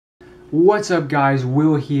What's up guys,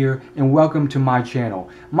 Will here and welcome to my channel.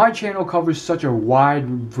 My channel covers such a wide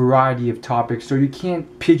variety of topics so you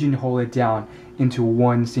can't pigeonhole it down into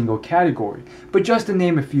one single category. But just to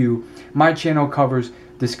name a few, my channel covers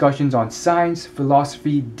discussions on science,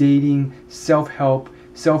 philosophy, dating, self-help,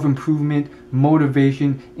 self-improvement,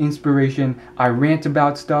 motivation, inspiration. I rant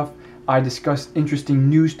about stuff, I discuss interesting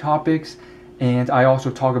news topics, and I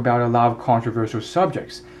also talk about a lot of controversial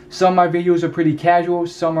subjects. Some of my videos are pretty casual,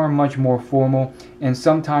 some are much more formal, and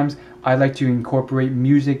sometimes I like to incorporate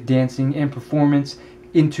music, dancing, and performance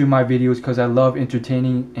into my videos because I love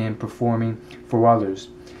entertaining and performing for others.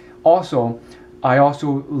 I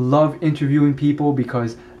also love interviewing people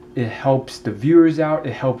because it helps the viewers out,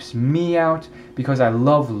 it helps me out, because I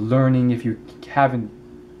love learning, if you haven't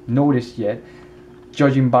noticed yet,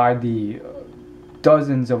 judging by the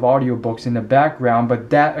dozens of audiobooks in the background, but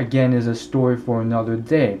that again is a story for another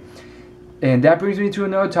day. And that brings me to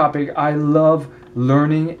another topic. I love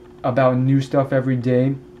learning about new stuff every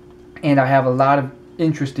day, and I have a lot of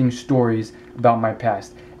interesting stories about my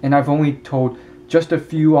past, and I've only told just a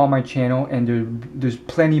few on my channel, and there's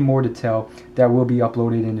plenty more to tell that will be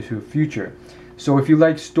uploaded into the future. So if you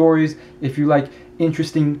like stories, if you like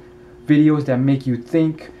interesting videos that make you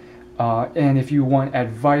think, and if you want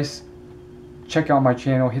advice, check out my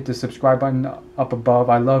channel, hit the subscribe button up above.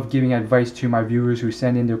 I love giving advice to my viewers who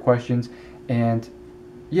send in their questions, and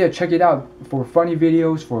yeah, check it out for funny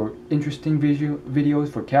videos, for interesting videos,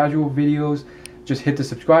 for casual videos. Just hit the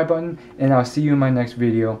subscribe button, and I'll see you in my next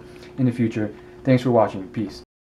video in the future. Thanks for watching. Peace.